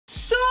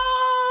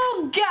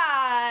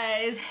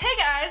guys! Hey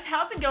guys,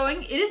 how's it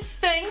going? It is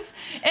Fangs,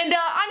 and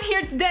I'm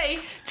here today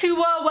to,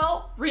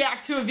 well,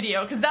 react to a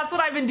video, because that's what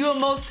I've been doing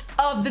most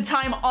of the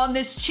time on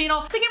this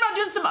channel. Thinking about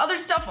doing some other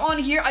stuff on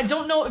here. I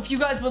don't know if you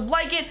guys would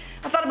like it.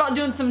 I thought about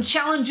doing some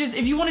challenges.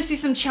 If you want to see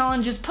some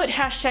challenges, put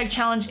hashtag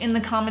challenge in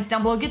the comments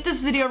down below. Get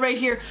this video right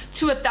here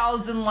to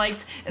 1,000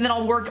 likes, and then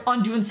I'll work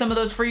on doing some of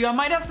those for you. I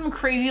might have some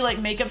crazy, like,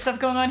 makeup stuff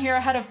going on here. I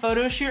had a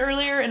photo shoot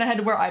earlier, and I had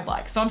to wear eye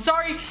black, so I'm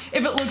sorry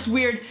if it looks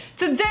weird.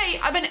 Today,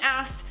 I've been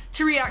asked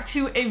to react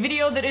to a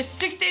video that is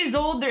 6 days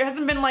old. There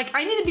hasn't been, like,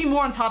 I need to be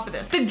more on top of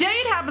this. The day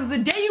it happens, the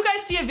day you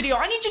guys see a video,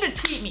 I need you to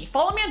tweet me.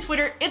 Follow me on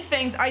Twitter. It's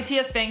Fangs,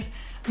 ITS Fangs.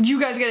 You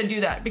guys gotta do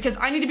that because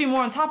I need to be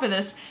more on top of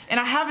this, and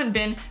I haven't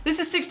been. This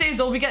is 6 days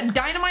old. We got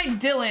Dynamite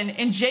Dylan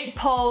and Jake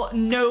Paul,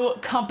 no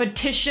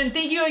competition.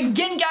 Thank you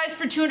again, guys,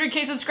 for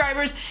 200K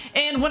subscribers,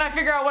 and when I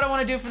figure out what I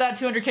want to do for that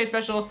 200K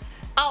special,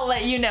 I'll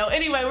let you know.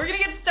 Anyway, we're gonna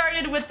get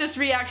started with this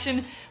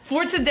reaction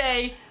for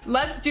today.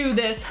 Let's do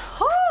this.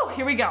 Oh,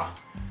 here we go.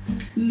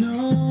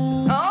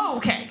 No. Oh,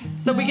 okay.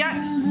 So we got...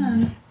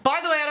 By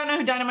the way, I don't know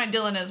who Dynamite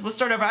Dylan is. We'll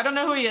start over. I don't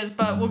know who he is,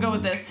 but we'll go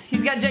with this.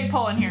 He's got Jake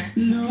Paul in here.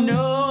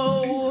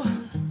 No.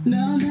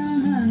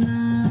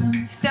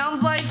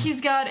 Sounds like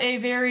he's got a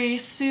very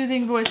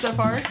soothing voice so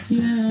far.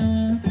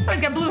 Yeah. Oh,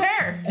 he's got blue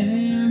hair.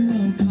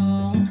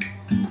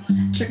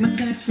 Check my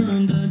text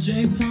from the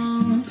Jake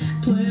Paul.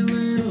 Play a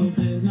little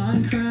bit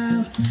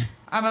Minecraft.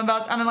 I'm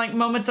in like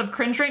moments of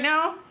cringe right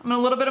now. I'm in a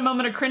little bit of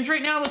moment of cringe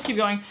right now. Let's keep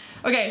going.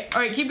 Okay, all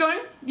right, keep going.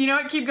 You know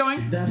what? Keep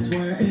going. That's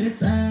where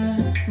it's at.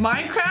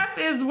 Minecraft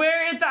is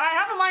where it's at. I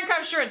have a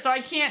Minecraft shirt, so I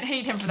can't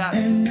hate him for that.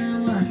 And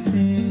now I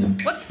sing.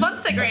 What's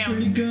Funstagram?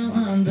 Pretty girl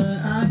on the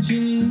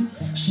IG.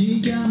 She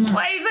got my...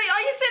 Wait, he's like,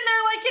 are you sitting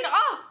there like,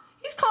 oh,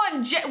 he's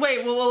calling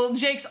wait, well,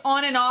 Jake's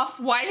on and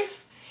off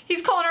wife?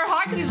 He's calling her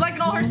hot because he's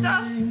liking all her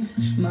stuff?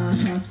 My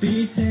heart's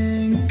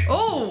beating.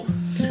 Oh.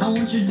 I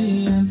want your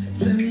DM,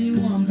 send me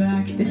one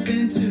back. It's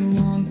been too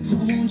long. I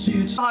want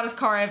you. The hottest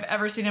car I've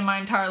ever seen in my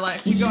entire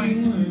life. Keep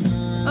going.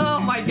 Oh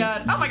my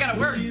god. Oh my god, it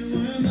works.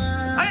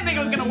 I didn't think it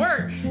was gonna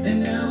work.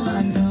 And now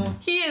I know.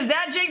 He is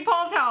at Jake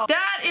Paul's house.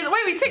 That is.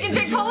 Wait, he's picking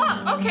Jake Paul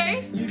up.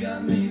 Okay.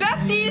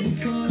 Besties.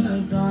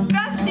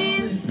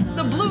 Besties.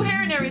 The blue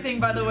hair and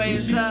everything, by the way,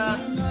 is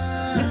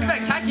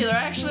spectacular.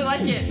 I actually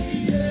like it.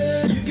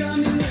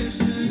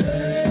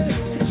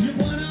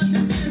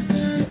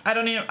 I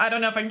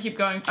don't know if I can keep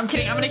going. I'm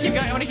kidding. I'm gonna keep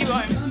going. I'm gonna keep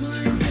going.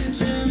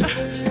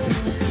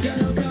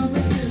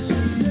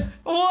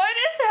 What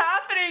is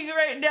happening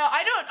right now?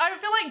 I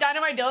feel like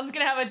Dynamite Dylan's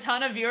gonna have a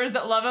ton of viewers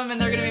that love him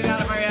and they're gonna be mad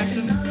at my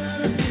reaction.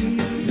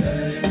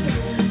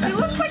 He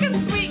looks like a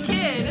sweet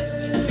kid.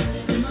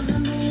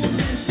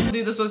 I'll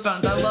do this with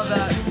phones. I love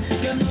that.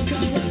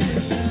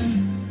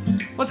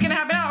 What's gonna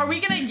happen now? Are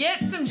we gonna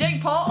get some Jake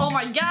Paul? Oh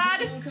my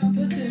god.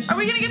 Are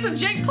we gonna get some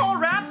Jake Paul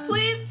raps,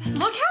 please?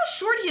 Look how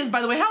short he is,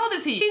 by the way. How old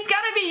is he? He's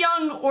gotta be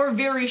young or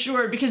very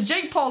short because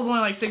Jake Paul's only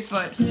like 6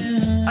 foot,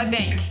 I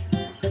think.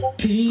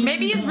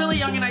 Maybe he's really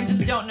young and I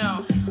just don't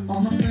know.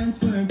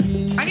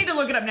 I need to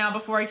look it up now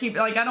before I keep,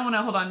 like, I don't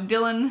wanna, hold on.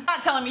 Dylan,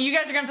 not telling me, you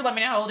guys are gonna have to let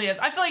me know how old he is.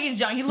 I feel like he's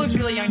young. He looks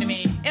really young to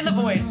me. In the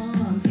voice.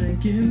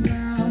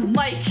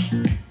 Like,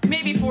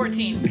 maybe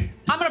 14.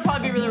 I'm gonna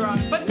probably be really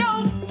wrong, but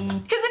no,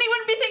 because then he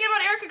wouldn't be thinking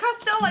about Erica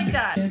Costello like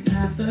that.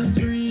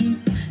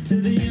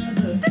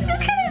 That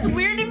just kind of is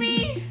weird to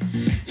me.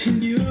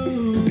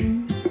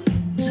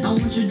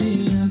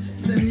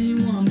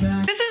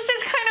 This is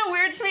just kind of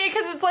weird to me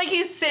because it's like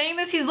he's saying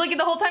this, he's looking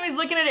the whole time he's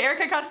looking at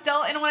Erica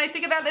Costello, and when I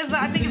think of that,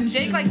 I think of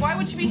Jake. Like, why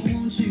would she be?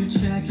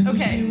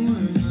 Okay.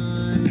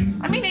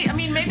 I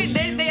mean, maybe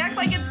they act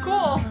like it's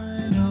cool.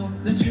 Oh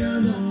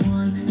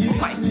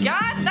my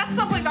god, that's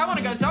someplace I want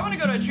to go to. I want to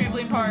go to a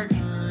trampoline park.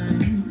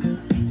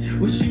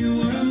 Wish you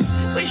were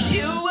mine. Wish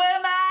you were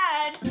mine.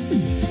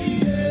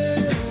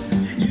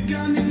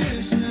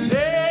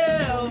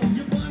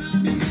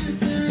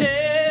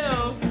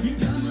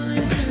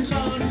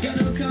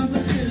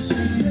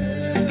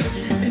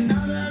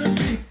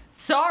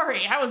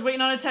 Sorry, I was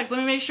waiting on a text. Let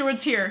me make sure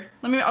it's here.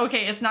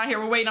 Okay, it's not here.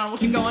 We're waiting on it. We'll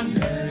keep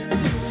going.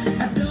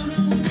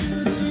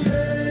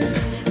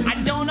 I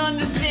don't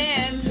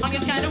understand. Song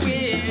is kind of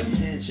weird.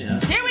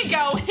 Here we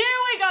go. Here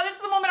we go. This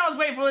is the moment I was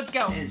waiting for. Let's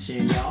go. It's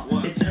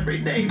every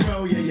day,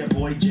 bro. Yeah, your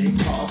boy Jake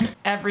Paul. It's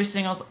every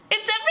day.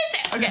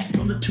 Okay.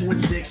 From the 2 and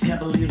 6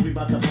 Cavaliers, we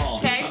bought the ball.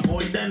 Okay. My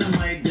boy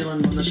Dynamite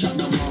Dylan on the shot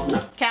no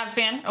more. Cavs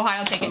fan.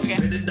 Ohio, take it. Okay.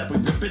 Look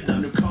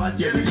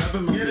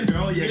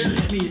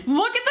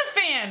at the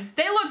fans.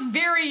 They look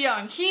very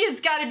young. He has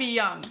got to be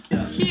young.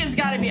 He has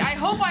got to be. I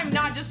hope I'm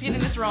not just getting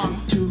this wrong.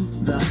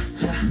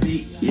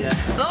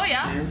 Oh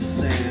yeah.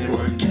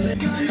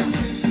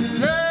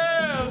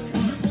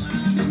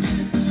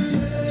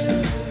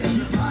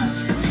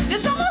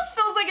 This almost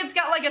feels like it's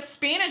got like a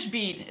Spanish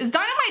beat. Is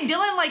Dynamite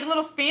Dylan like a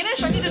little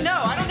Spanish? I need to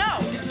know. I don't know.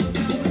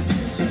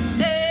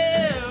 Ew.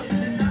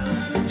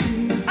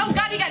 Oh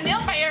god, he got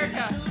nailed by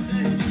Erica.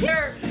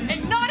 Here,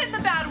 and not in the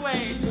bad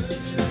way.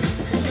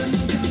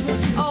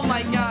 Oh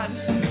my god.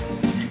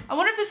 I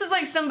wonder if this is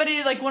like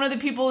somebody, like one of the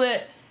people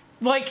that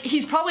like,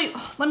 he's probably,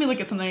 let me look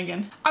at something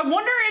again. I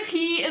wonder if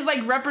he is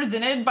like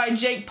represented by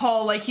Jake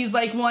Paul, like he's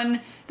like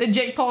one that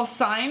Jake Paul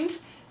signed,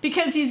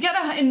 because he's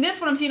got in this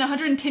one I'm seeing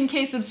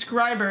 110K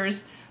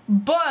subscribers,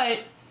 but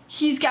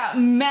he's got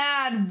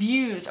mad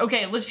views.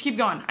 Okay, let's just keep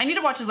going. I need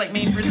to watch his like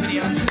main first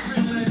video.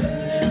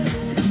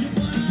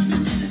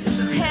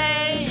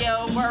 Hey,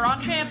 yo, we're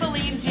on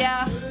trampolines,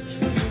 yeah.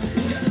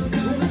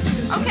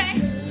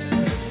 Okay.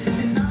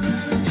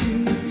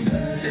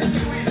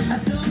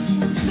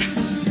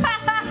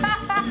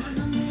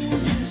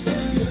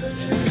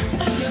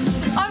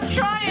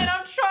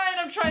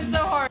 I'm trying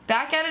so hard.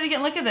 Back at it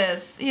again. Look at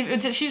this.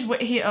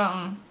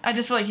 I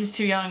just feel like he's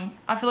too young.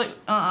 I feel like,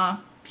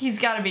 he's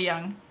gotta be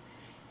young.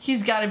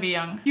 He's gotta be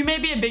young. You may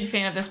be a big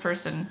fan of this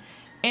person,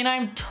 and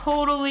I'm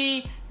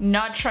totally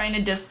not trying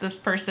to diss this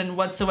person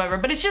whatsoever,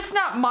 but it's just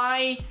not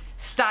my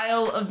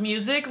style of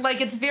music.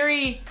 Like, it's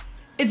very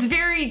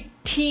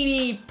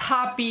teeny,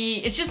 poppy.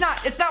 It's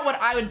not what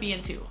I would be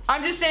into.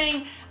 I'm just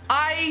saying,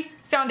 I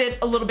found it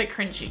a little bit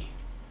cringy.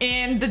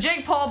 And the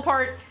Jake Paul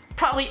part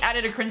probably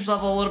added a cringe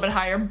level a little bit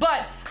higher,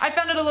 but I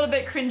found it a little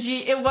bit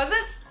cringy. It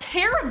wasn't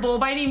terrible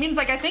by any means.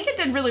 Like, I think it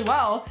did really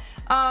well.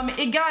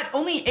 It got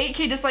only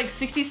 8K dislikes,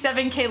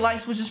 67K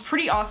likes, which is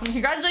pretty awesome.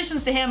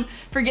 Congratulations to him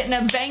for getting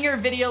a banger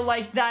video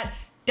like that.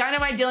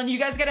 Dynamite Dylan, you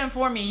guys gotta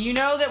inform me. You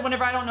know that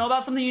whenever I don't know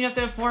about something, you have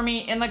to inform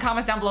me in the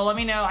comments down below. Let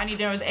me know. I need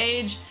to know his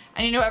age.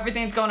 I need to know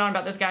everything that's going on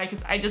about this guy,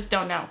 because I just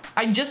don't know.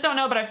 I just don't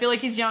know, but I feel like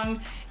he's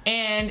young,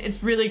 and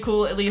it's really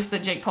cool, at least,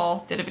 that Jake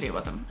Paul did a video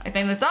with him. I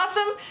think that's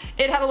awesome.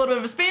 It had a little bit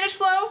of a Spanish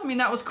flow. I mean,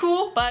 that was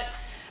cool, but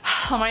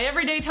on my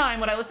everyday time,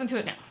 would I listen to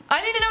it now?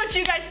 I need to know what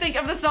you guys think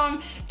of the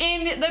song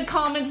in the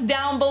comments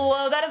down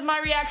below. That is my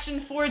reaction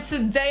for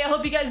today. I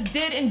hope you guys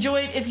did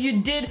enjoy it. If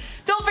you did,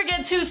 don't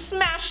forget to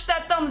smash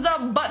that thumbs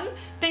up button.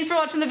 Thanks for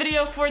watching the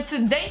video for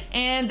today,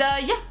 and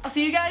yeah, I'll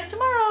see you guys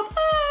tomorrow.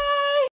 Bye!